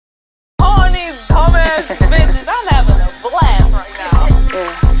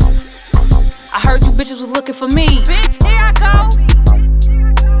bitches was looking for me. Bitch, here I go.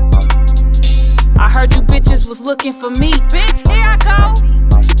 I heard you bitches was looking for me. Bitch, here I go.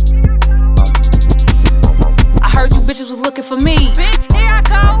 I heard you bitches was looking for me. Bitch, here I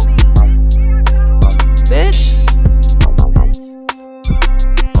go. Bitch.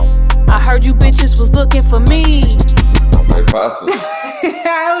 I heard you bitches was looking for me. Hey, Posse.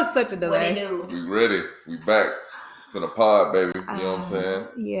 That was such a delay. We ready. We back for the pod, baby. You know what I'm saying?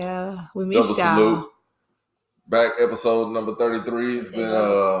 Yeah, we missed Double y'all. salute. Back episode number 33. It's been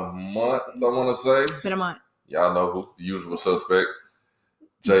a month, I want to say. It's been a month. Y'all know who, the usual suspects.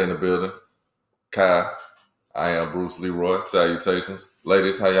 Jay in the building. Kai. I am Bruce Leroy. Salutations.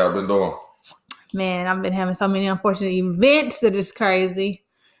 Ladies, how y'all been doing? Man, I've been having so many unfortunate events that it's crazy.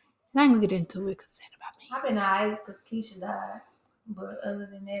 And I ain't gonna get into it because it's ain't about me. I've been alright because Keisha died. But other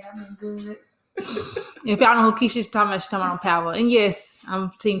than that, I've been good. If y'all know who Keisha's talking about, she's talking about on Power. And yes,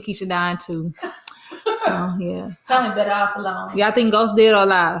 I'm seeing Keisha dying too. So, yeah. Tell me better off alone. Y'all think Ghost dead or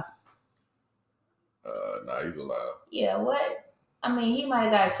alive? Nah, he's alive. Yeah, what? I mean, he might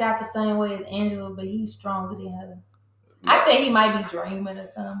have got shot the same way as Angela, but he's stronger than her. I think he might be dreaming or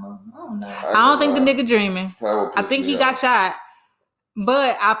something. I don't know. I don't think the nigga dreaming. I think he got shot.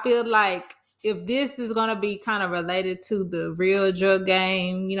 But I feel like if this is going to be kind of related to the real drug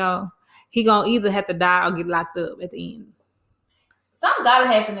game, you know, he going to either have to die or get locked up at the end. Something got to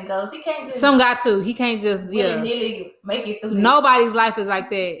happen to Ghost. He can't just... Some got to. He can't just, nearly make it through this. Nobody's life is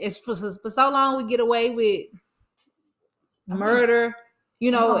like that. It's for so long we get away with murder, you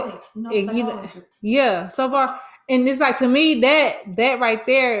know. Yeah, so far. And it's like, to me, that right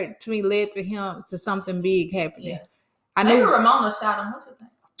there, to me, led to him to something big happening. Yeah. I Maybe knew Ramona shot him. What you think?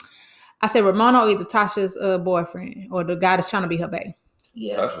 I said Ramona or either Tasha's boyfriend or the guy that's trying to be her bae.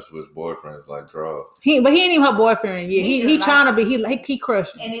 Yeah. Tasha switched boyfriends like drugs. But he ain't even her boyfriend yet. He trying to be. He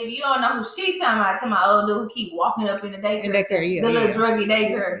crushing. And if you don't know who she talking about old dude who keep walking up in the daycare. The little druggy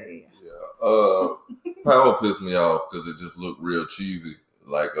daycare. Yeah. Power pissed me off because it just looked real cheesy.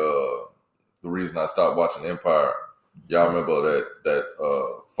 Like the reason I stopped watching Empire. Y'all remember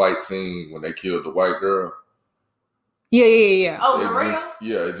that fight scene when they killed the white girl? Yeah. Oh, for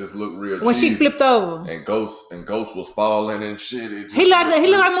real? It just looked real when cheesy. She flipped over. And Ghost was falling and shit. He looked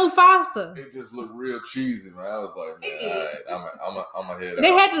like Mufasa. It just looked real cheesy, man. I was like, man, all right, I'm gonna head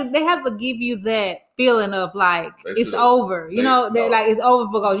out. They have to give you that feeling of like it's over. Like it's over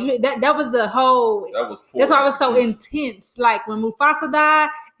for Ghost. That was the whole. That was poor. That's why it was so intense. Like when Mufasa died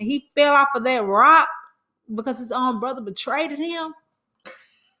and he fell off of that rock because his own brother betrayed him.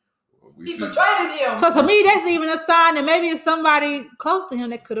 He betrayed him. So to me, that's even a sign that maybe it's somebody close to him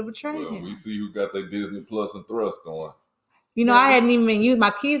that could have betrayed him. We see who got their Disney Plus and Thrust going. I hadn't even used,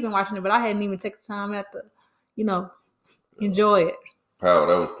 my kids been watching it, but I hadn't even taken time out to, enjoy it. Power,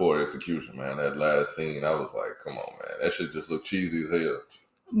 that was poor execution, man. That last scene, I was like, come on, man. That shit just looked cheesy as hell.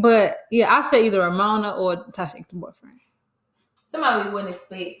 But yeah, I say either Ramona or Tasha's boyfriend. Somebody we wouldn't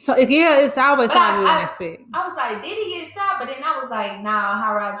expect. So it's always somebody we wouldn't expect. I was like, did he get shot? But then I was like, nah,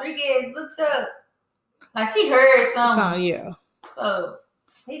 how Rodriguez looked up. Like she heard something. So yeah. So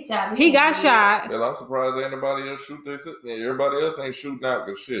he shot. He got shot. Well, I'm surprised anybody else shoot this. Everybody else ain't shooting out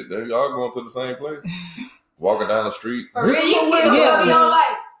because shit. They all going to the same place. Walking down the street. For real, you killed him,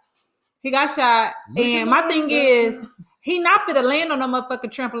 like. He got shot. And my thing is, he not fit to land on no motherfucking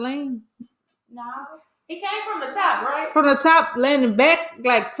trampoline. No. He came from the top, right? From the top, landing back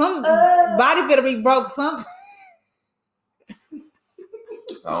like some body fit to be broke something.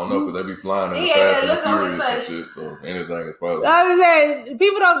 I don't know, because they be flying in the Fast and Furious and shit, so anything is possible. I was saying,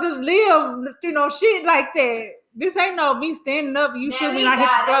 people don't just live, shit like that. This ain't no me standing up, you should be not hit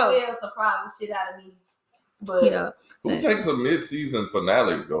the floor. That will surprise the shit out of me. But yeah. Who takes a mid-season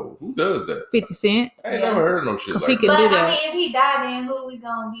finale, though? Who does that? 50 Cent. I ain't never heard no shit like that. He can do that. I mean, if he died, then who we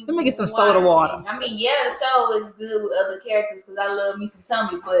gonna be? Let me get some soda water. I mean, yeah, the show is good with other characters because I love me some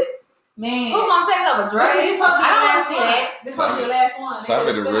Tommy, but man, who gonna take over Drake? I don't want to see that. This was your last one.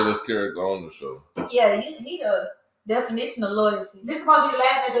 Tommy the realest character on the show. Yeah, he the definition of loyalty. This is supposed to be the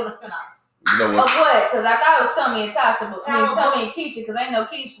last day doing a spinoff. You know what? Of what? Because I thought it was Tommy and Tasha, but Tommy and Keisha, because ain't no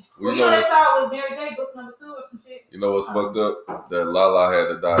Keisha. Well, they saw with Mary J. book number 2 or some shit. You know what's fucked up? That Lala had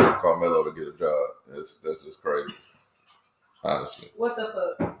to die for Carmelo to get a job. That's just crazy. Honestly. What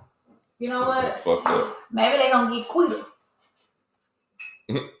the fuck? You know what? It's just fucked up. Maybe they gonna get Quita.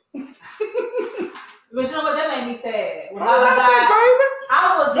 But you know what? That made me sad. When Lala died,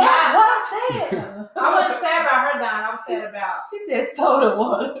 I was That's not. what I said. I wasn't sad about her dying. I was sad about. She said soda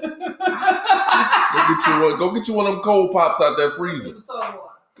water. Go get you one of them cold pops out that freezer. Soda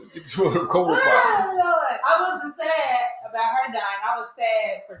water. Go get you one of them cold pops. Oh, Lord. I wasn't sad about her dying. I was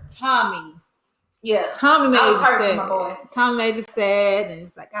sad for Tommy Yeah. Tommy made I was you hurt for sad. my boy. Tommy made you sad, and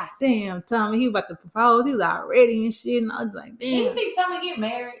it's like, God damn, Tommy, he was about to propose. He was already and shit, and I was like, Did you damn. see Tommy get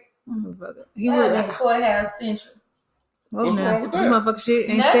married? Motherfucker. He That was was in Courthouse Central. oh, What's now, wrong with this that? motherfucker shit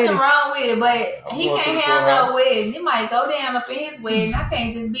ain't Nothing steady. wrong with it, but I'm he going to can't the have courthouse. no wedding. It might go down up in his wedding. I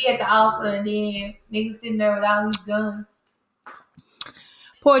can't just be at the altar and then niggas sitting there with all these guns.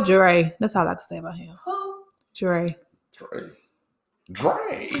 Poor Dre. That's all I can say about him. Who? Dre.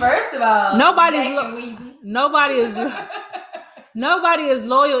 Dre. First of all, Nobody's Jack lo- and Weezy. Nobody is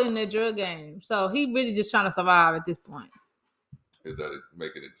loyal in the drug game. So he really just trying to survive at this point. Is that it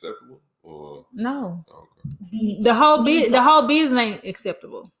make it acceptable? Or No. okay. The whole business ain't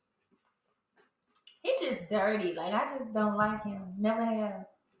acceptable. He just dirty. Like I just don't like him. Never have.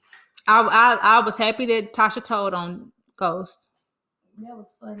 I was happy that Tasha told on Ghost. That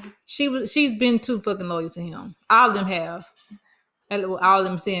was funny. She's been too fucking loyal to him. All of them have. All of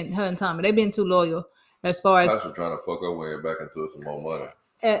them saying her and Tommy. They've been too loyal as far as Tasha trying to fuck her way back into some more money.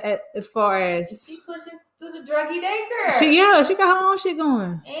 as far Is as she pushing through the druggy daycare? she got her own shit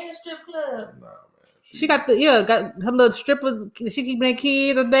going. And the strip club. Nah, man. She got her little strippers. She keeping their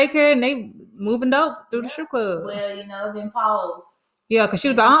kids at daycare and they moving dope through the strip club. Well, you know, been paused. Yeah, cause she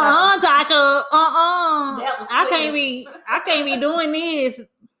was like, Tasha, That was I quick. can't be doing this.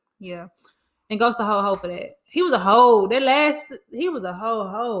 Yeah, and goes to hoe for that. He was a hoe. He was a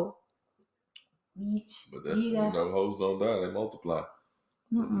hoe. Beach. But that's Yeah. you know, hoes don't die; they multiply.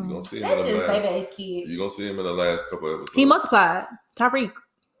 So Mm-mm. you gonna see him That's in just the last. baby's kid. You gonna see him in the last couple episodes. He multiplied. Tyreek.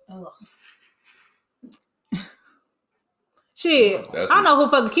 Ugh. Shit, That's I what- know who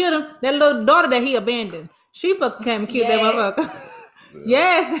fucking killed him. That little daughter that he abandoned. She fucking came and killed that Yes. motherfucker. Yeah.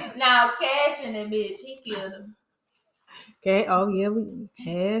 Yes. Now, Cash and that bitch, he killed him. Okay. Oh yeah, we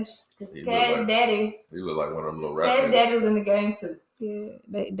Cash. Because He Cash look like- Daddy, He look like one of them little Cash rappers. Daddy was in the game too.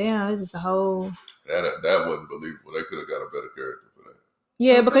 Yeah. Damn, it's just a whole. That wasn't believable. They could have got a better character for that.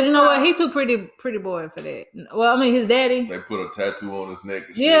 Yeah, because you know what? He too pretty boy for that. Well, I mean, his daddy. They put a tattoo on his neck.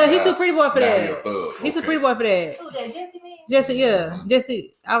 And Yeah, shit. he too pretty boy for Now that. he a thug. He too Okay. pretty boy for that. Who that, Jesse man? Jesse, yeah,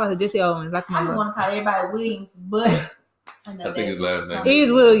 Jesse. I was Jesse Owens. Like I don't my want to call everybody Williams, but I think his last name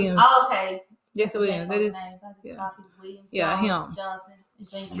He's Williams. Oh, okay. Jesse Williams. That is. Names. I just yeah. call people Williams. Yeah, Jones, him. Johnson. and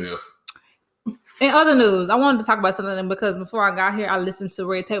Jenkins. Smith. In other news, I wanted to talk about something because before I got here, I listened to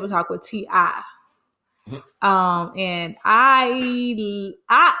Red Table Talk with T.I. And I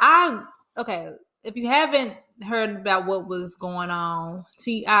okay. If you haven't heard about what was going on,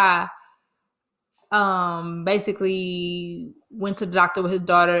 T.I. Basically went to the doctor with his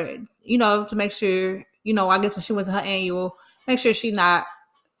daughter, to make sure, I guess when she went to her annual, make sure she's not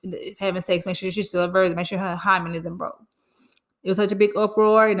having sex, make sure she's still a virgin, make sure her hymen isn't broke. It was such a big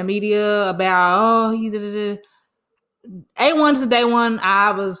uproar in the media about, A1 to day one,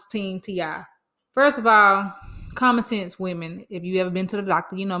 I was team T.I. First of all, common sense women, if you ever been to the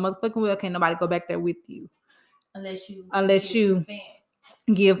doctor, motherfucking well, can't nobody go back there with you. Unless you Unless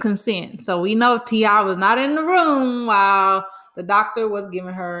give consent. So we know T.I. was not in the room while the doctor was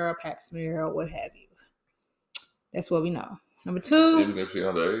giving her a pap smear or what have you. That's what we know. Number two, Even if she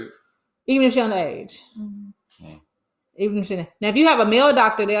underage. even if she's underage. Mm-hmm. Even if she, now, if you have a male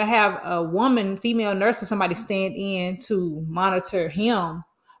doctor, they'll have a female nurse or somebody stand in to monitor him,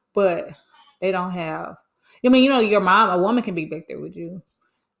 but they don't have. Your mom, a woman can be back there with you.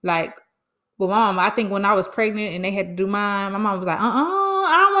 Like, well, mom, I think when I was pregnant and they had to do mine, my mom was like, I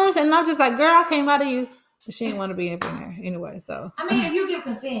don't want to. And I'm just like, girl, I came out of you. But she didn't want to be up in there anyway. So, I mean, if you give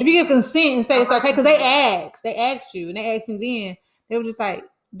consent. if you give consent and say it's okay, because they asked you, and they asked me then, they were just like,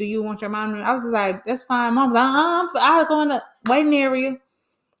 do you want your mom? I was just like, that's fine. Mom was like, I was going to waiting area.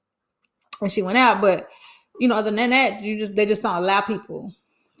 And she went out. But, other than that, they just don't allow people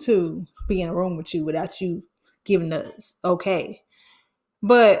to be in a room with you without you giving us okay.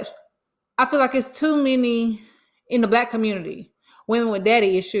 But I feel like it's too many in the Black community, women with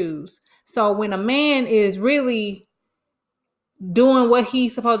daddy issues. So when a man is really doing what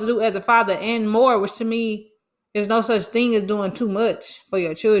he's supposed to do as a father and more, which to me, there's no such thing as doing too much for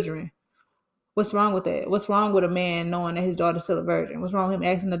your children. What's wrong with that? What's wrong with a man knowing that his daughter's still a virgin? What's wrong with him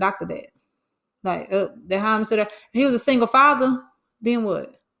asking the doctor that? Like, that how I'm sitting there. If he was a single father, then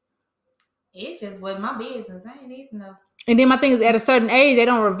what? It just wasn't my business. I ain't need to know. And then my thing is, at a certain age, they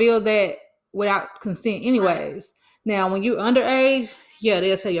don't reveal that without consent anyways. Right. Now, when you're underage, yeah,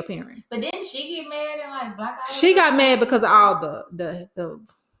 they'll tell your parent. But didn't she get mad and like black eyed? She got mad because of all the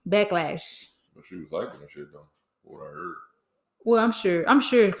backlash. But she was liking the shit though. What I heard. Well, I'm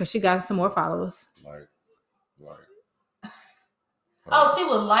sure because she got some more followers. Like. Oh, she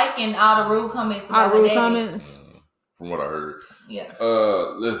was liking all the rude comments. All About the rude her daddy. comments. from what I heard. Yeah.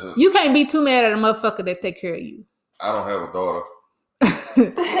 Listen, You can't be too mad at a motherfucker that take care of you. I don't have a daughter.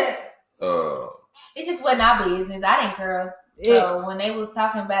 It just wasn't our business. I didn't care. So when they was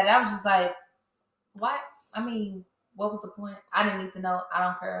talking about it, I was just like, what? I mean, what was the point? I didn't need to know. I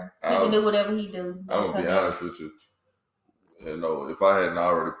don't care. He can do whatever he do. I'm gonna be honest with you. You know, if I hadn't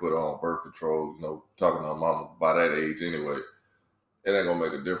already put her on birth control, you know, talking to her mama by that age anyway, it ain't gonna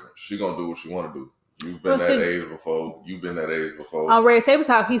make a difference. She gonna do what she want to do. You've been that age before. You've been that age before. On Red Table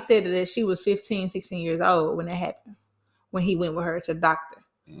Talk, he said that she was 15, 16 years old when that happened, when he went with her to the doctor.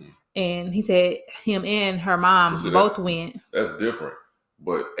 And he said him and her mom both went. That's different.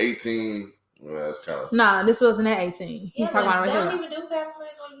 But 18, well, that's kind of... Nah, this wasn't at 18. He's talking about they right don't here. even do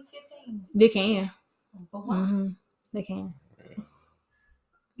passwords when you're 15. They can. But why? Mm-hmm. They can.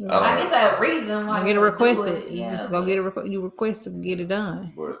 I guess a reason why. Get it requested. Yeah, just go get it. You request to get it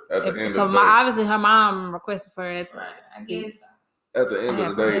done. But at the end of so the day, obviously her mom requested for it. Right. I guess. At the end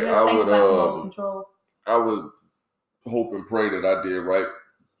of the day, I would hope and pray that I did right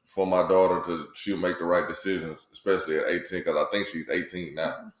for my daughter she'll make the right decisions, especially at 18, because I think she's 18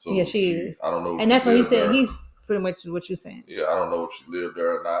 now. So yeah, she is. I don't know. And that's what he said. He's pretty much what you're saying. Yeah, I don't know if she lived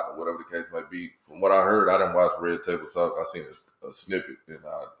there or not, or whatever the case might be. From what I heard, I didn't watch Red Table Talk. I seen a snippet and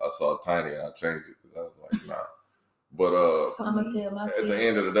I saw Tiny and I changed it because I was like, nah. But I'm gonna tell my at the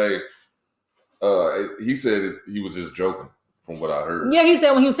end of the day, he said he was just joking. From what I heard. Yeah, he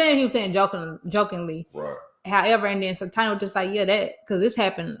said when he was saying jokingly. Right. However, and then so Tiny was just like, yeah, that, because this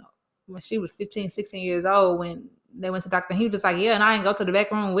happened when she was 15, 16 years old when they went to the doctor. He was just like, yeah, and I didn't go to the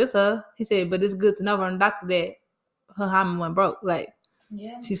back room with her. He said, but it's good to know from the doctor that her hymen went broke. Like,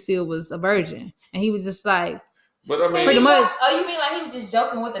 she still was a virgin. And he was just like, but I mean, pretty much. Oh, you mean like he was just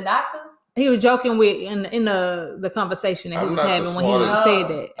joking with the doctor? He was joking with in the conversation that he was having when he said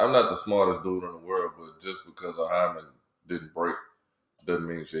that. I'm not the smartest dude in the world, but just because a hymen didn't break doesn't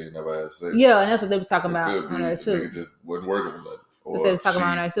mean she ain't never had sex. Yeah, and that's what they was talking about on there too. It just wasn't working with nothing. Or they was talking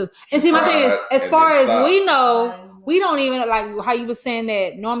about on there too. And see, my thing is, as far as we know, we don't even, like how you was saying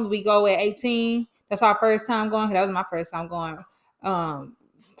that normally we go at 18. That's our first time going. That was my first time going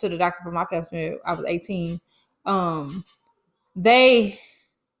to the doctor for my pap smear. I was 18.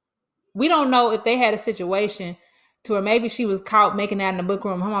 We don't know if they had a situation to where maybe she was caught making that in the book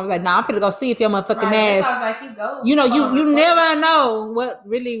room. Her mom was like, "Nah, I'm finna go see if your motherfucking ass." I was like, you know, you never know what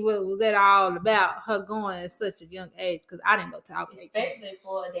really was that all about. Her going at such a young age, because I didn't go to especially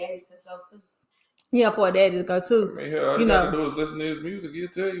for a daddy to go to. Yeah, for a daddy to go too. I mean, all you gotta do is listen to his music. He'll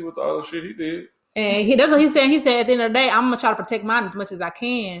tell you what all the shit he did. And that's what he said. He said at the end of the day, I'm gonna try to protect mine as much as I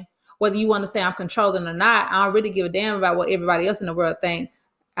can. Whether you want to say I'm controlling or not, I don't really give a damn about what everybody else in the world think.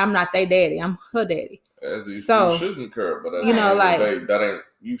 I'm not their daddy. I'm her daddy. As you shouldn't care, but at the end of the day, that ain't,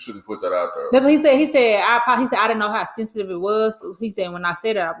 you shouldn't put that out there. That's what he said. He said I didn't know how sensitive it was. He said when I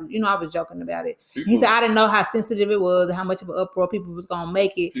said it, I was joking about it. He said I didn't know how sensitive it was and how much of an uproar people was gonna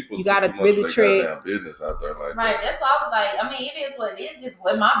make it. You gotta really tread business out there like right. That. That's why I was like, I mean, it is what it is. Just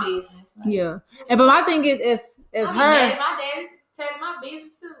what my business. Like, yeah, and but my thing is her. My daddy telling my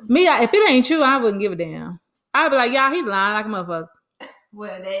business too. Me, if it ain't true, I wouldn't give a damn. I'd be like, y'all, he lying like a motherfucker.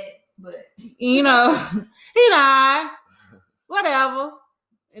 Well, that. But you know, he lied. Whatever.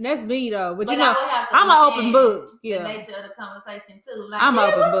 And that's me though. But you know, I'm an open book. Yeah. The nature of the conversation too. Like, I'm an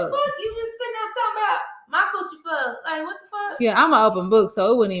open what book. The fuck? You just sitting there talking about my coochie fuck. Like, what the fuck? Yeah, I'm an open book,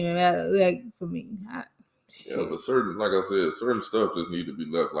 so it wouldn't even matter. Like for me. Yeah, but like I said, certain stuff just need to be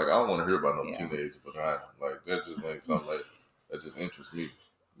left. Like I don't want to hear about no teenage vagina. Like that just ain't something that just interests me.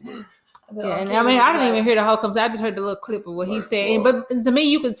 But, yeah, and I mean, I didn't even hear the whole conversation. I just heard the little clip of what he said. But to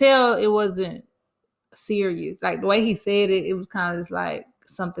me, you could tell it wasn't serious. Like the way he said it, it was kind of just like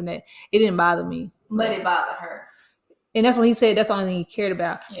something that it didn't bother me. But it bothered her. And that's what he said. That's the only thing he cared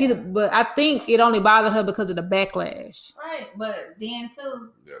about. Yeah. But I think it only bothered her because of the backlash. Right, but then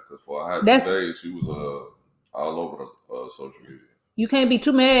too. Yeah, because for a hot day, she was all over the social media. You can't be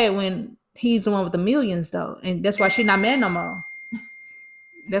too mad when he's the one with the millions, though, and that's why she's not mad no more.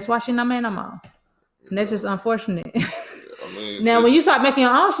 That's why she's not mad no more. And that's just unfortunate. Yeah, I mean, now, when you start making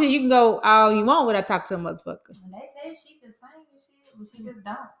your own shit, you can go all you want without talking to a motherfucker. And they say she could sing and shit, but she just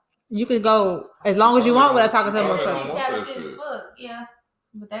don't. You can go as long as you want without talking to a motherfucker. She talented as fuck, yeah.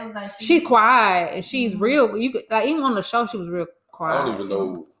 But they was like she quiet and she's real. You could like even on the show she was real quiet. I don't even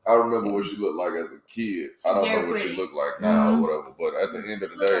know. I remember what she looked like as a kid. I don't know what she looked like now or whatever. But at the end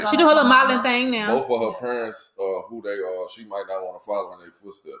of the day, she do her little modeling thing now. Both of her parents, who they are, she might not want to follow in their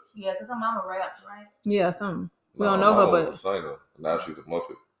footsteps. Yeah, because her mama raps, right? Yeah, something. We don't know her, but was a singer. Now she's a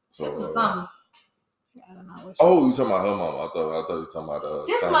Muppet. So something. I don't know what Oh, you talking about her mama? I thought you were talking about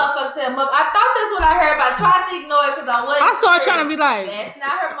This Tanya. motherfucker said mother. I thought that's what I heard, but I tried to ignore it because I wasn't. I started sure. trying to be like, That's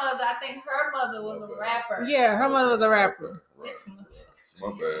not her mother. I think her mother was a rapper. yeah, her mother was a rapper. Right. This My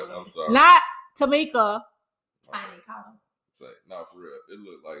bad. I'm sorry. Not Tamika. Tiny column. Say, no, for real. It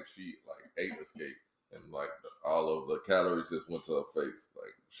looked like she ate Escape, and all of the calories just went to her face.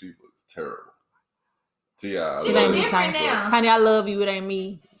 Like she looks terrible. T.I. She looks different now. Tiny, I love you. It ain't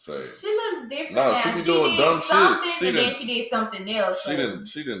me. Say She looks different No, now. she be doing dumb shit. something, She and then done- she did something else. she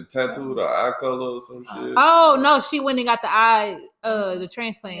didn't tattoo her eye color or some shit. Oh no, she went and got the eye, the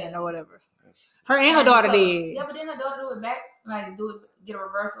transplant or whatever. Her and her daughter did. Yeah, but then her daughter do it back, get a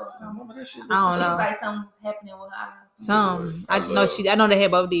reversal or something. Mama, that shit I don't She know. was like something's happening with her eyes. Some. I I just know love- I know they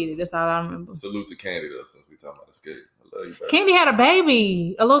had both did it. That's all I remember. Salute to Candy though, since we talking about Escape. I love you, baby. Candy had a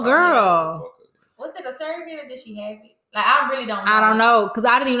baby, a little girl. Was it a surrogate or did she have it? Like I really don't know. I don't know because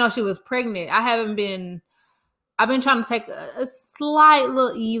I didn't even know she was pregnant. I've been trying to take a slight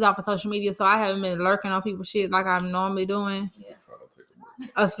little ease off of social media, so I haven't been lurking on people's shit like I'm normally doing. Yeah.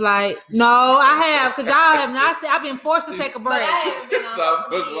 A slight. No, I have because y'all have not seen. I've been forced to take a But break. I haven't been on That's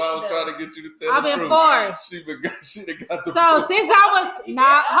social why I was media trying either. to get you to tell I've the been truth. forced. She done got the So proof. since I was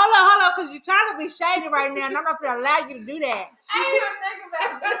hold on, because you're trying to be shady right now, and I'm not gonna allow you to do that. I didn't even think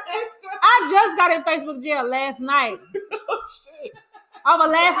about that. I just got in Facebook jail last night Oh, shit. over I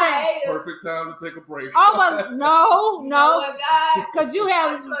laughing. hate it. Perfect time to take a break. Over no, You know no, what, God? because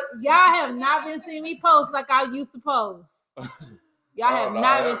y'all have not been seeing me post like I used to post. Y'all Oh, have no,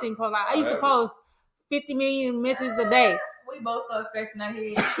 not I been seeing me post like I I used to haven't. post 50 million messages a day. We both started scratching our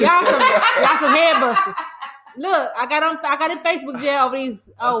heads. Y'all some head busters. Look, I got in Facebook jail over these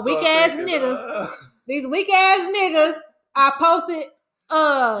weak ass niggas. These weak ass niggas. I posted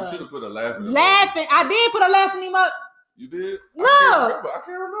You should have put a laughing. laughing. I did put a laughing emoji. You did? No. I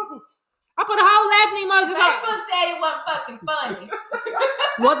can't remember. I put a whole laughing emoji. Just like, Facebook said it wasn't fucking funny.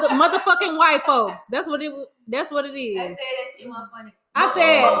 what the motherfucking white folks. That's what it is. I said that shit wasn't funny. I But-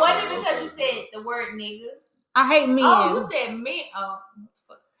 said- but wasn't it because you said the word nigga? I hate men. Oh, you said men. Oh,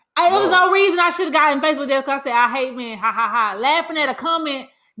 fuck. There was no reason I should have gotten Facebook jail because I said I hate men. Ha ha ha. Laughing at a comment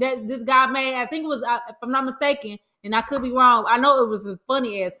that this guy made. I think it was, if I'm not mistaken, and I could be wrong. I know it was a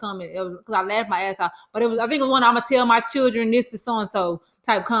funny ass comment because I laughed my ass off. But it was, I think it was one I'm gonna tell my children this is so and so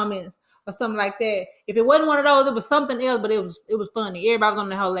type comments or something like that. If it wasn't one of those, it was something else. But it was funny. Everybody was on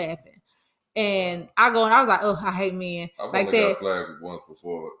the whole laughing. And I was like, oh, I hate men I've like only that. got flagged once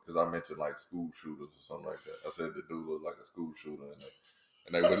before because I mentioned like school shooters or something like that. I said the dude looked like a school shooter,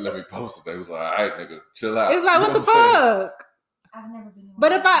 and they wouldn't let me post it. They was like, "All right, nigga, chill out." It's like, You what know the I'm saying? fuck? I've never been in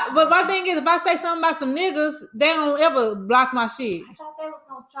one. But my thing is, if I say something about some niggas, they don't ever block my shit. I thought they was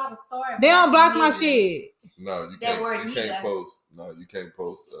gonna try to start. They don't block my niggas. shit. No, you That can't. word You can't nigga. post. No, you can't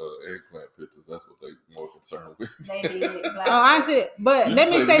post eggplant pictures. That's what they more concerned with. They did. Black Oh, I see it. But You let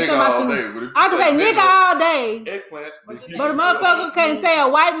me can say nigga something about all some. day, but if you I can say nigga all day, eggplant. But you but a can't motherfucker can't say a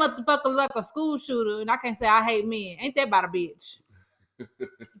white motherfucker like a school shooter, and I can't say I hate men. Ain't that about a bitch? You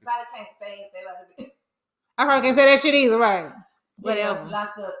probably can't say it. They about to be. I probably can't say that shit either, right? Jail, Whatever.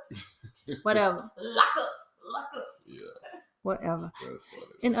 Lock up. Whatever. Lock up. Lock up. Yeah, Whatever. that's funny.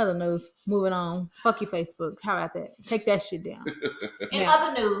 In other news, moving on. Fuck you, Facebook. How about that? Take that shit down. In Yeah.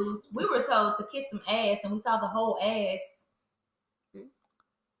 other news, we were told to kiss some ass, and we saw the whole ass.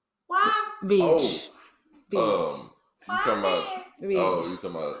 Why? Bitch. Bitch. You talking about? Bitch. Oh, you talking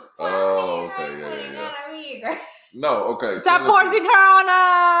about? Oh, okay, yeah. No, okay. Stop tell the forcing truth. her on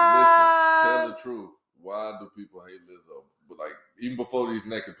Listen, tell us. the truth. Why do people hate Lizzo? But like, even before these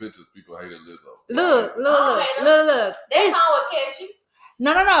naked pictures, people hated Lizzo. Look. That It's- song would catch you.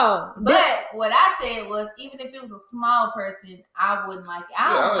 No. But what I said was, even if it was a small person, I wouldn't like it.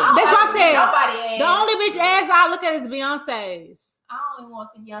 Yeah, That's what I said. Nobody ass. The only bitch ass I look at is Beyonce's. I don't even want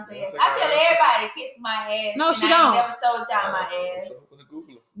to see Beyonce ass. Beyonce I tell got ass. everybody kiss my ass. No, and she I don't. ain't never showed y'all my ass. I was finna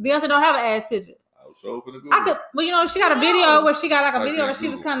Google it. Beyonce don't have an ass picture. I was so finna Google I could, well, you know, she got a video where she got like a Type video in where she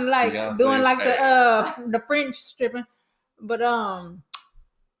was Google. kind of like Beyonce's doing like ass. the French stripping. But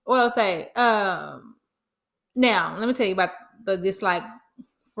what I'll say, now let me tell you about the dislike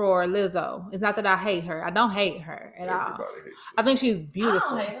for Lizzo. It's not that I hate her. I don't hate her at all. Everybody hates I think she's I don't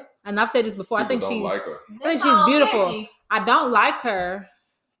beautiful, hate her. and I've said this before. People I think don't she. like her. I think That she's song beautiful. catchy. I don't like her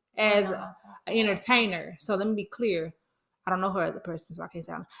as an entertainer. So let me be clear. I don't know her as a person, so I can't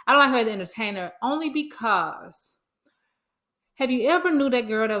say I don't like her as an entertainer only because have you ever knew that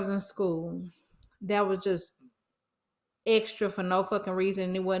girl that was in school that was just extra for no fucking reason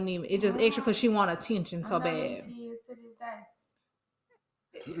and it wasn't even it's just extra because she wanted attention so I know who bad. she is to this day.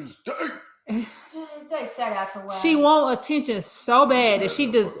 To this day. Just shout out to wife. She want attention so bad that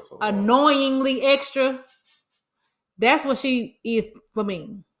she just annoyingly extra. That's what she is for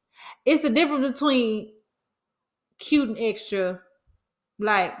me. It's the difference between cute and extra.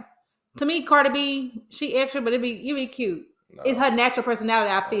 Like, to me, Cardi B, she extra, but it be cute. No. It's her natural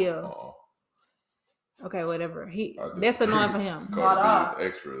personality, I feel. Okay, whatever. That's annoying for him. Cardi B is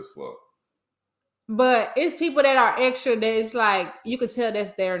extra as fuck. But it's people that are extra that it's like you can tell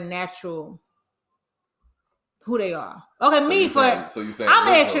that's their natural who they are. Okay, so me for so you saying I'm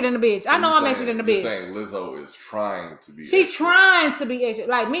Lizzo, extra than the bitch. I know I'm extra than the bitch. You're saying Lizzo is trying to be She's extra. trying to be extra.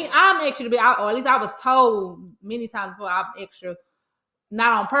 Like me, I'm extra to be, or at least I was told many times before I'm extra.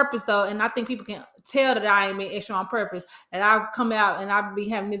 Not on purpose though, and I think people can tell that I ain't being extra on purpose. And I come out and I be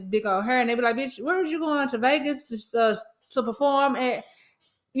having this big old hair, and they be like, "Bitch, where are you going to Vegas to perform at?"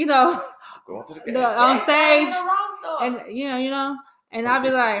 You know, going to on stage, and you know, and I be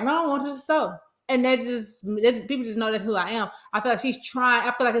like, "No, I want to the store." And people just know that's who I am. I feel like she's trying.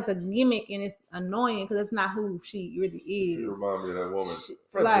 I feel like it's a gimmick and it's annoying because it's not who she really is. You remind me of that woman,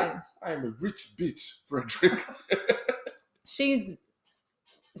 Frederick. Like, I am a rich bitch, Frederick.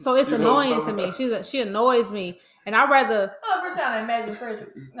 So it's annoying to me. She annoys me, and I'd rather. Oh, we're trying to imagine Frederick.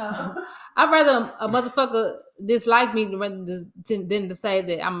 No, I'd rather a motherfucker dislike me than to say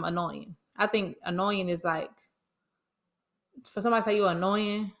that I'm annoying. I think annoying is like for somebody to say you're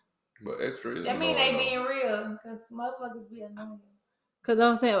annoying. But extra is that mean they being real because motherfuckers be annoying. Because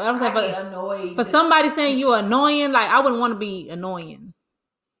I'm saying, annoyed. For somebody saying you're annoying, like I wouldn't want to be annoying.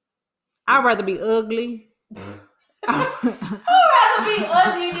 I'd rather be ugly. I'd rather be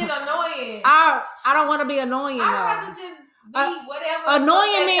ugly than annoying. I don't want to be annoying. I'd rather just be whatever.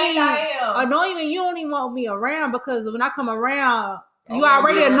 Annoying me. You don't even want me around because when I come around, you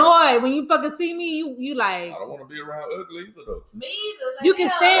already annoyed. When you fucking see me, you like. I don't want to be around ugly either though. Me either. You can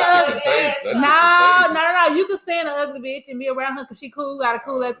stand ugly. No. You can stand an ugly bitch and be around her because she cool, got a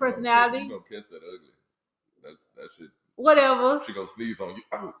cool ass personality. You gonna catch that ugly. That shit. Whatever. She gonna sneeze on you.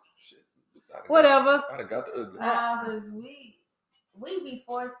 Oh shit. Whatever. I done got the ugly. Because we be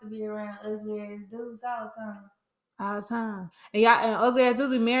forced to be around ugly ass dudes all the time. All the time. And y'all and ugly ass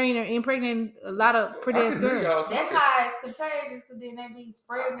dudes be marrying or impregnating a lot of pretty ass girls. That's how it's contagious because then they be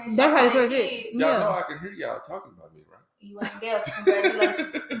spreading. That's how it's contagious. Y'all know I can hear y'all talking about me, right? You ain't there.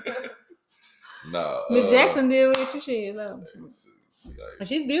 Congratulations. Nah. Miss Jackson did what she is. And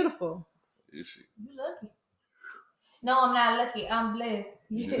she's beautiful. Is she? You lucky. No, I'm not lucky. I'm blessed.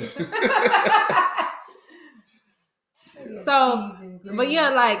 So, but yeah,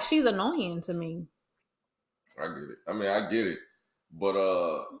 like she's annoying to me. I get it. I mean, I get it. But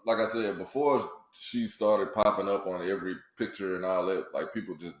like I said, before she started popping up on every picture and all that, like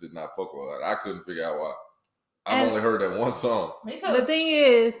people just did not fuck with her. I couldn't figure out why. I've only heard that one song. Me too. The thing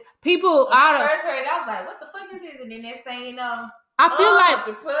is, people when I first heard it, I was like, what the fuck is this? And then next thing you know, I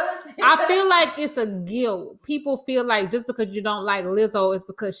feel like it's a guilt. People feel like just because you don't like Lizzo, it's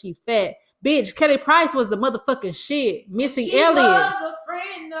because she's fat. Bitch, Kelly Price was the motherfucking shit. Missy Elliott was a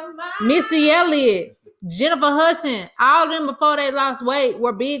friend of mine. Missy Elliott, Jennifer Hudson, all of them before they lost weight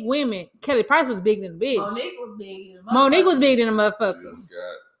were big women. Kelly Price was big than the bitch. Monique was big than the motherfucker.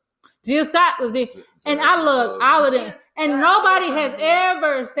 Jill Scott was big. And I love all of them. And nobody has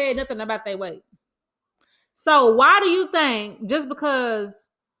ever said nothing about their weight. So why do you think just because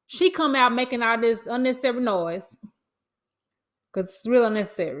she come out making all this unnecessary noise, because it's real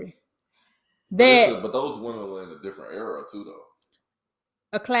unnecessary, but those women were in a different era too, though.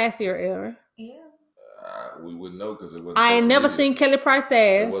 A classier era. Yeah. We wouldn't know because it wasn't. I ain't never seen Kelly Price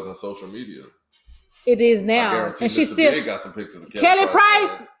ass. It wasn't social media. It is now, and she still got some pictures of Kelly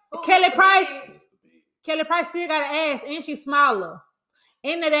Price. Kelly Price still got an ass, and she's smaller.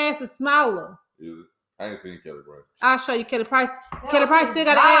 And that ass is smaller. Is it? I ain't seen Kelly Price. I'll show you Kelly Price. Kelly Price still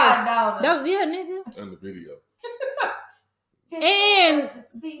got an ass. Yeah, nigga. In the video. And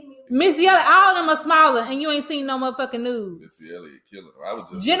Missy Elliott, all of them are smaller, and you ain't seen no motherfucking news. Missy Elliott killing her. I was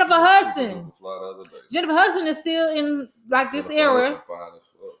just Jennifer Hudson. The Jennifer Hudson is still in like this era. Fine as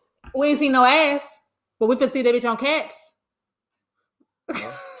fuck. We ain't seen no ass, but we can see that bitch on Cats.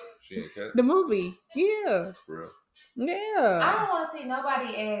 Huh? She ain't Cats? The movie, yeah. For real? Yeah. I don't want to see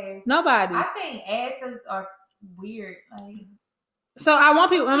nobody ass. Nobody. I think asses are weird. Like, so I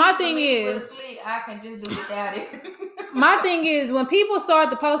want people. And my thing is, I can just do without it. My thing is when people start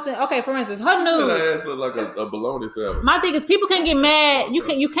to posting. Okay, for instance, her news. That ass look like a bologna sandwich. My thing is people can get mad.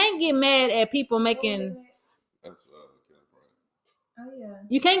 You can't get mad at people making. That's Oh yeah.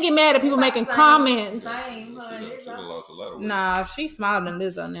 You can't get mad at people making comments. Nah, she's smaller than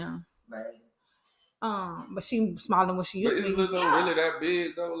Lizzo now. Right. But she's smaller than what she used to be. Is Lizzo really that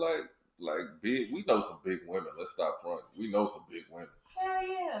big though? like big. We know some big women. Let's stop fronting. We know some big women. Hell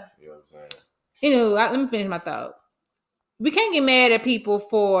yeah. You know what I'm saying? Let me finish my thought. We can't get mad at people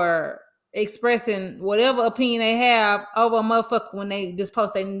for expressing whatever opinion they have over a motherfucker when they just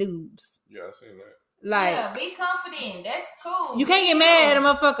post their nudes. Yeah, I seen that. Like, yeah, be confident. That's cool. You can't get mad at a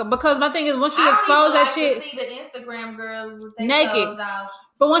motherfucker because my thing is once you expose that shit, to see the Instagram girls with their naked. clothes out.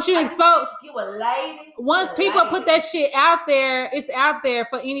 But once you expose, if you a lady, once people put that shit out there, it's out there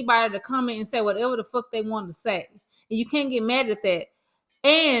for anybody to comment and say whatever the fuck they want to say, and you can't get mad at that.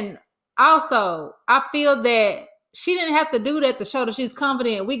 And also, I feel that she didn't have to do that to show that she's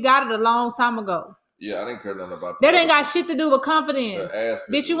confident. We got it a long time ago. Yeah, I didn't care nothing about that. That ain't got shit to do with confidence.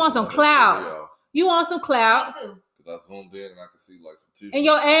 Bitch, you want some clout. You want some clout. Me too. Because I zoomed in and I could see like some tissue. And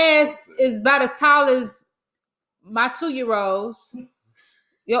your ass is about as tall as my 2-year-olds.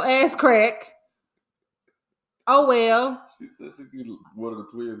 Your ass crack. Oh well. She said one of the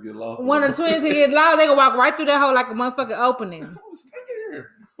twins get lost. One of the twins get lost. They can walk right through that hole like a motherfucking opening.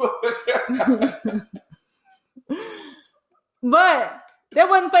 But that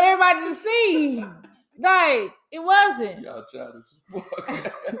wasn't for everybody to see. Like, it wasn't. Y'all childish as fuck.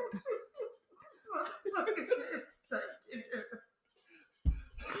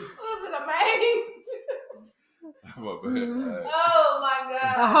 Was it a maze? Oh my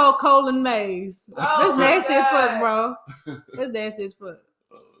god! A whole colon maze. Oh That's nasty as fuck, bro. That's nasty as fuck.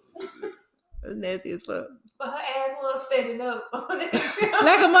 That's nasty as fuck. But her ass was standing up on it.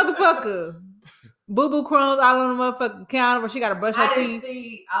 Like a motherfucker. Boo boo crumbs all on the motherfucking counter where she got to brush her teeth. I didn't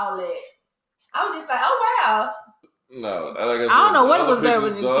see all that. I was just like, oh wow. No, like I said, I don't know what was there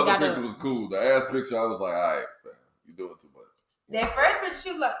when she got The other picture was cool. The ass picture, I was like, all right, fam, you doing too much. That first picture,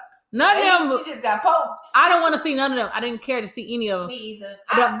 she was like, none of them. She just got poked. I don't want to see none of them. I didn't care to see any of them. Me either.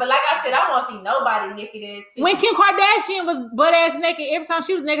 But like I said, I don't want to see nobody naked ass. When Kim Kardashian was butt ass naked, every time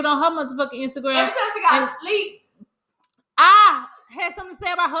she was naked on her motherfucking Instagram. Every time she got leaked. I had something to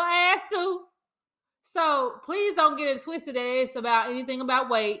say about her ass too. So please don't get it twisted ass about anything about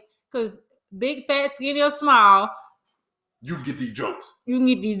weight. Because big, fat, skinny, or small. You can get these jokes. You can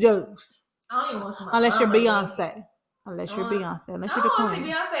get these jokes. I don't even want to see my unless you're Beyonce. Unless you're Beyonce. Unless you're I the don't want to queen.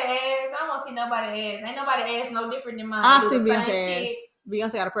 see Beyonce ass. I don't want to see nobody ass. Ain't nobody ass no different than mine. I see Beyonce ass.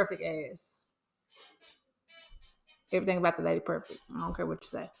 Beyonce got a perfect ass. Everything about the lady perfect. I don't care what you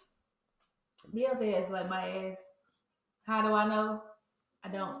say. Beyonce ass like my ass. How do I know? I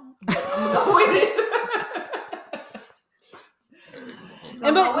don't. I'm gonna go with it.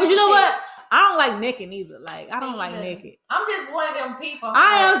 But you know what? I don't like naked either. Like, I don't like naked. I'm just one of them people.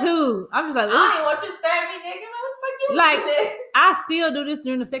 I am too. I'm just like, I don't even want you to stare at me naked. What the fuck you like, I still do this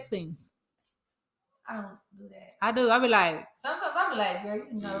during the sex scenes. I don't do that. I do. I be like, sometimes I be like, girl,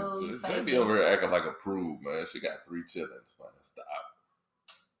 you know, they be over here acting like a prude, man. She got 3 childrens, man. Stop.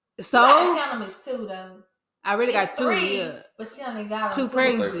 So I count them as 2 though. I really got 2. 3, yeah, but she only got 2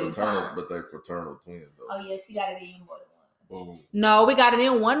 pregnancies. But they fraternal twins though. Oh yeah, she got it in more than one. Boom. No, we got it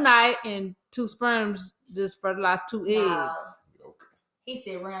in one night and 2 sperms just fertilized 2 eggs. Okay. He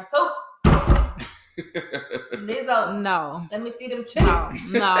said round 2. Lizzo. No. Let me see them cheeks.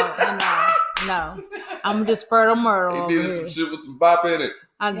 No. I'm just fertile myrtle. He did some shit with some bop in it.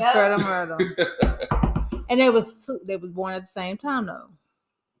 I'm just fertile myrtle. And they was born at the same time though.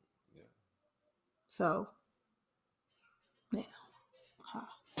 Yeah. So yeah. Huh.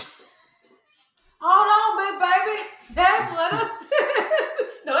 Hold on, big baby. That's what I said.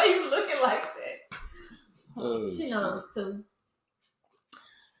 Don't even looking like that. She knows too.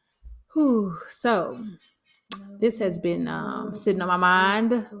 Whew. So this has been sitting on my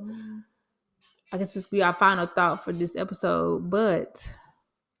mind. I guess this will be our final thought for this episode. But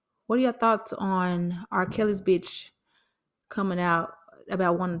what are your thoughts on R. Kelly's bitch coming out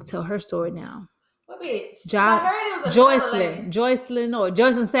about wanting to tell her story now? What bitch? I heard it was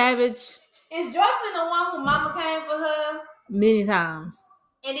Joycelyn Savage. Is Joycelyn the one who mama came for her? Many times.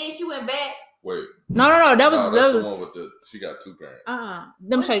 And then she went back? Wait. No. That was the one with she got 2 parents.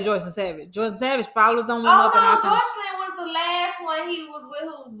 Let me show you Joycelyn Savage. Joycelyn Savage follows on one up. Oh no, Joycelyn was the last one he was with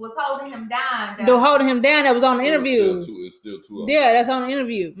who was holding him down. Holding him down, that was on the interview. It's still 2 of them. Yeah, that's on the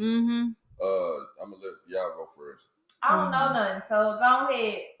interview. Mm-hmm. I'm gonna let y'all go first. I don't know nothing, so go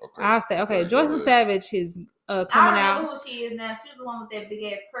ahead. Okay. I'll say, okay, Joycelyn Savage is coming out. I don't know who she is now. She was the one with that big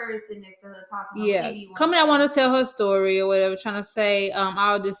ass purse sitting next to her talking. Yeah, on TV coming out, want to tell her story or whatever, trying to say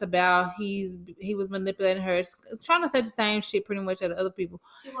all this about he was manipulating her, trying to say the same shit pretty much at other people.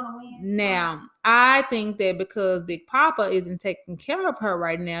 She want to win. Now, I think that because Big Papa isn't taking care of her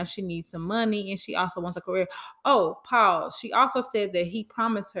right now, she needs some money and she also wants a career. Oh, pause. She also said that he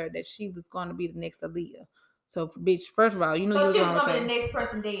promised her that she was going to be the next Aaliyah. So, bitch, first of all, you know so you she was going to be the next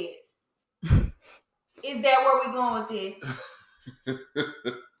person dead. Is that where we going with this?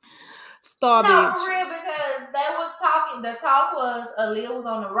 Star No, bitch. for real, because they were talking. The talk was Aaliyah was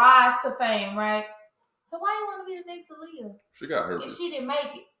on the rise to fame, right? So why you want to be the next Aaliyah She got if herpes. she didn't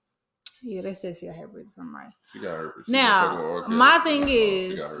make it? Yeah, they said she got herpes. I'm right. She got herpes. She Now, been fucking with R. Kelly. my thing She got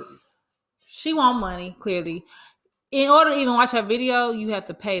is, herpes. she want money, clearly. In order to even watch her video, you have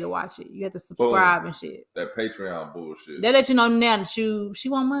to pay to watch it. You have to subscribe and shit. That Patreon bullshit. They let you know now that she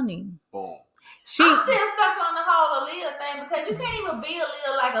want money. Boom. I'm still stuck on the whole Aaliyah thing because you can't even be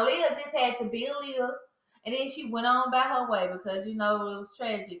Aaliyah. Like Aaliyah just had to be Aaliyah, and then she went on by her way because it was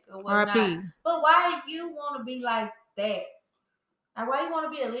tragic or whatnot. R.I.P. But why you want to be like that? Like why you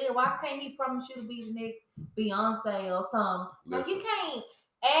want to be Aaliyah? Why can't he promise you to be the next Beyonce or something? Like you can't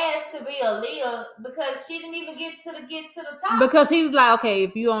ask to be Aaliyah because she didn't even get to the top. Because he's like, okay,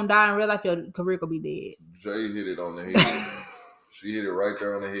 if you don't die in real life, your career could be dead. Jay hit it on the head. She hit it right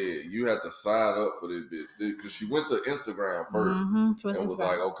there on the head. You had to sign up for this bitch because she went to Instagram 1st and was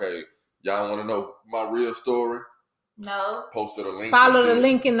like, okay, y'all want to know my real story? No. Posted a link. Follow the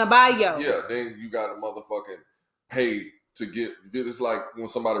link in the bio. Yeah, then you got to motherfucking pay to get. It's like when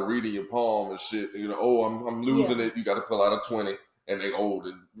somebody reading your palm and shit. You know, oh, I'm losing it. You got to pull out a 20, and they old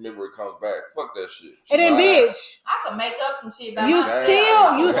and memory comes back. Fuck that shit. And then, bitch, I can make up some shit about you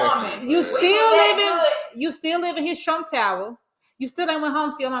you still live in his Trump Tower. You still ain't went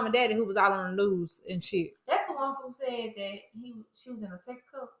home to your mom and daddy who was out on the news and shit. That's the ones who said that she was in a sex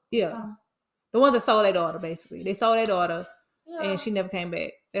cult. Yeah. The ones that sold their daughter, basically. They sold their daughter and she never came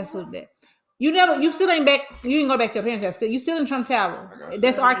back. That's what that. You still ain't back. You didn't go back to your parents' house. You still in Trump Tower.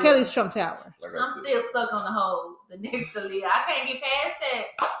 That's R. Kelly's Trump Tower. I'm still stuck on the next Aaliyah. I can't get past that.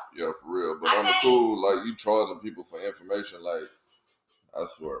 Yeah, for real. But on the cool, like you charging people for information, like I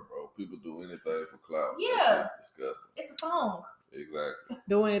swear, bro, people do anything for clout. Yeah. It's disgusting. It's a song. Exactly.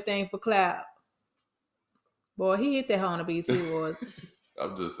 Do anything for clout. Boy, he hit that hoe on the BT Awards.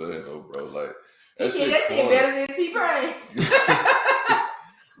 I'm just saying, though, bro. Like that shit better than T-Pain.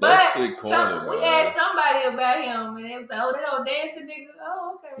 That shit corny, so we man. asked somebody about him, and they was like, "Oh, that old dancing nigga."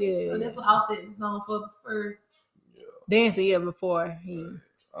 Oh, okay. Yeah. So that's what Offset was known for first. Yeah. Dancing year before he.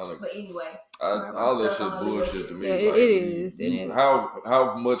 But anyway, all that shit bullshit to me. Yeah, like, it is.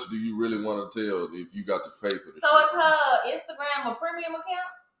 How much do you really want to tell if you got to pay for this? So is her Instagram a premium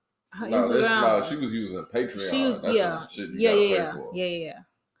account? No, she was using Patreon. That's some shit you gotta pay for. Yeah.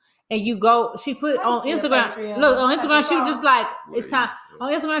 And you go, she put on Instagram. Look, on Instagram, she was just like, it's time.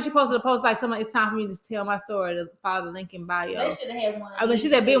 On Instagram, she posted a post like, it's time for me to tell my story, to follow the link in bio. They should have had one. I mean, she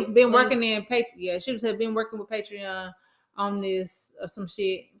said, been working in Patreon. Yeah, she said, been working with Patreon on this or some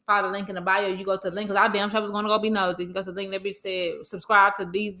shit. Follow the link in the bio. You go to the link, because I damn sure was going to go be nosy. You can go to the link, that bitch said, subscribe to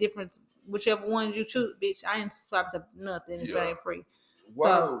these different, whichever one you choose, bitch. I ain't subscribed to nothing if it ain't free.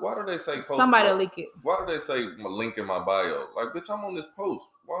 Why do they say post? Somebody leak it. Why do they say my link in my bio? Like, bitch, I'm on this post.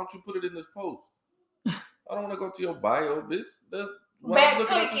 Why don't you put it in this post? I don't want to go to your bio, bitch. Back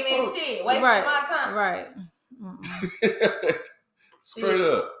clicking and shit. Wasting my time. Right. Straight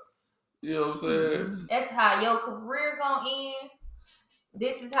up. You know what I'm saying? That's how your career gonna end.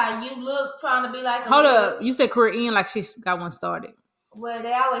 This is how you look trying to be like. Hold up. You said career end like she got one started. Well,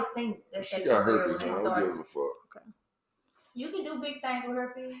 they always think that she got herpes, man. Who gives a fuck? Okay. You can do big things with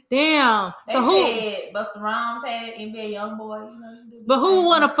herpes. Damn. They so who? Said Busta Rhymes had it, NBA YoungBoy. You know, but who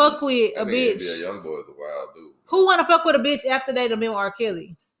wanna fuck with a bitch? NBA YoungBoy is a wild dude. Who wanna fuck with a bitch after they done been with R.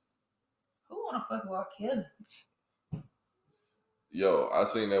 Kelly? Who wanna fuck with R. Kelly? Yo, I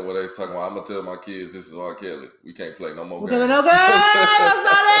seen that when they was talking about, I'm gonna tell my kids this is R. Kelly. We can't play no more games. No games. I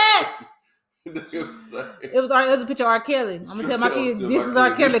saw that. It was a picture of R. Kelly. I'm gonna tell my kids this is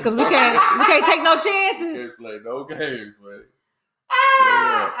R. Kelly because we can't take no chances. Can't play no games, man.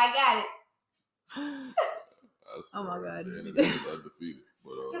 I got it. Oh my god! Undefeated.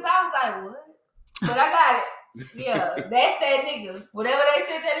 Because I was like, what? But I got it. Yeah, that's that nigga. Whatever they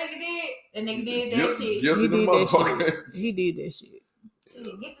said that nigga did that shit. He did that shit.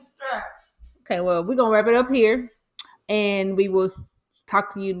 Get the strap. Okay, well, we're gonna wrap it up here, and we will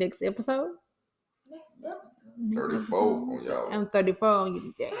talk to you next episode. 34 on y'all. I'm 34 on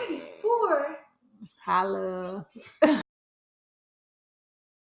you today. 34. Holla.